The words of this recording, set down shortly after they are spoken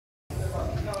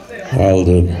Well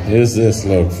done. Here's this,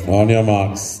 look. On your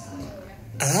marks.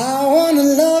 I wanna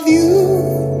love you,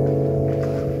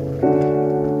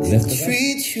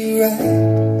 treat you right.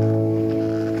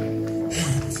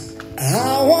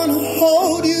 I wanna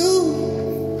hold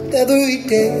you every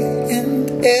day and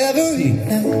every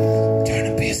night. Turn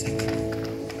it basic.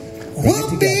 We'll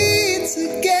be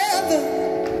together.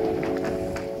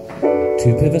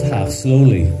 Two pivot half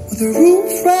slowly. With a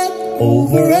roof right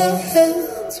over our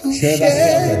heads, we'll Share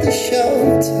share the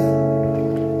shelter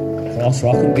Cross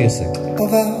rock and basic.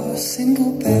 of our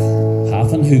single bed.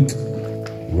 Half and hook.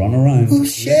 Run around. We'll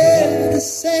share the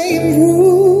same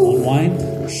room. Unwind.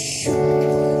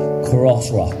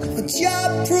 Cross rock. But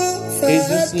Jah provide Is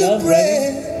this the love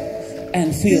bread.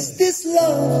 And feel Is this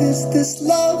love? Is this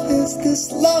love? Is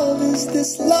this love? Is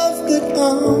this love that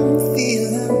I'm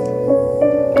feeling?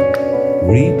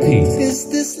 repeat. Is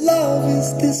this love?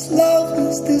 Is this love?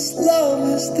 Is this love?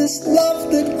 Is this love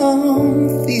that I'm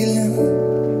feeling?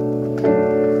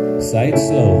 Side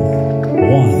slow. I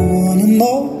One. wanna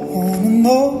know, wanna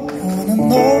know, wanna know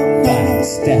now. Back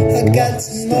step. I got Right to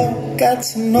step. know, got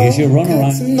to know, Here's your run got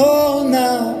around. to know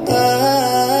now.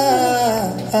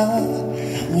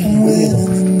 I'm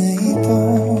willing and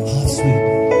able, Half sweep.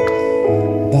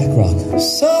 Back rock.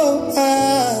 so I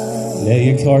Lay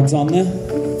your cards on there.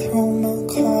 throw my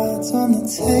cards on the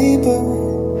table.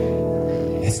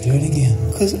 Let's do it again.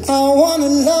 'Cause I wanna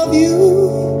love you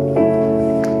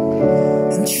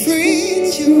and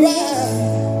treat you right.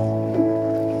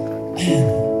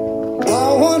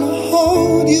 I wanna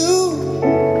hold you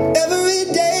every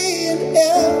day and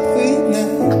every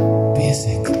night.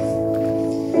 Basic.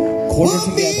 Quarter We'll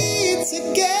together. be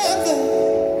together.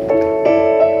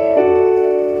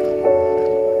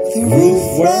 The roof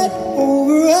right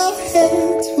over our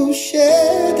heads, we'll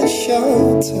share the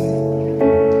shelter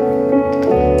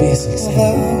Basic. of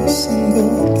our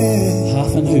single bed.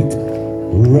 Half and hook.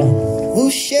 Run. We'll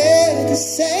share the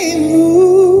same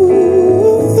room.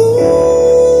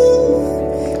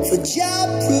 For Jah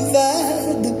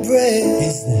provide the bread.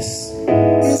 Is this?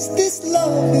 Is this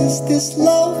love? Is this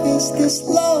love? Is this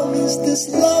love? Is this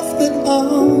love that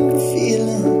I'm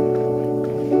feeling?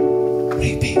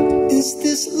 Repeat. Is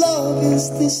this love? Is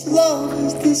this love?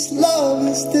 Is this love?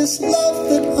 Is this love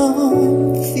that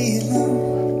I'm feeling?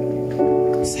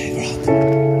 Side rock.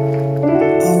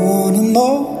 I wanna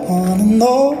know, wanna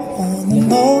know, wanna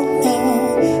know now.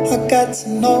 I got to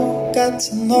know, got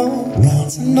to know, got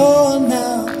to know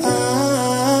now.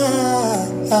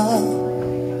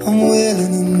 I'm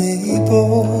willing and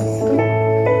able,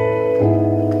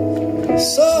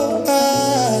 so I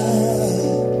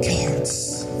Cards.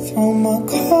 throw my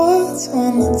cards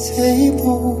on the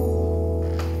table.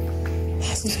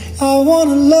 Last time. I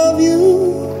wanna love you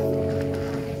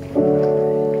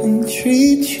and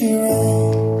treat you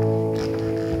right.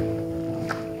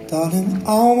 Darling,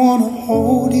 I wanna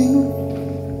hold you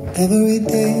every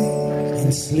day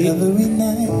And sleep. every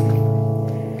night.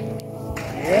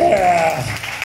 Yeah.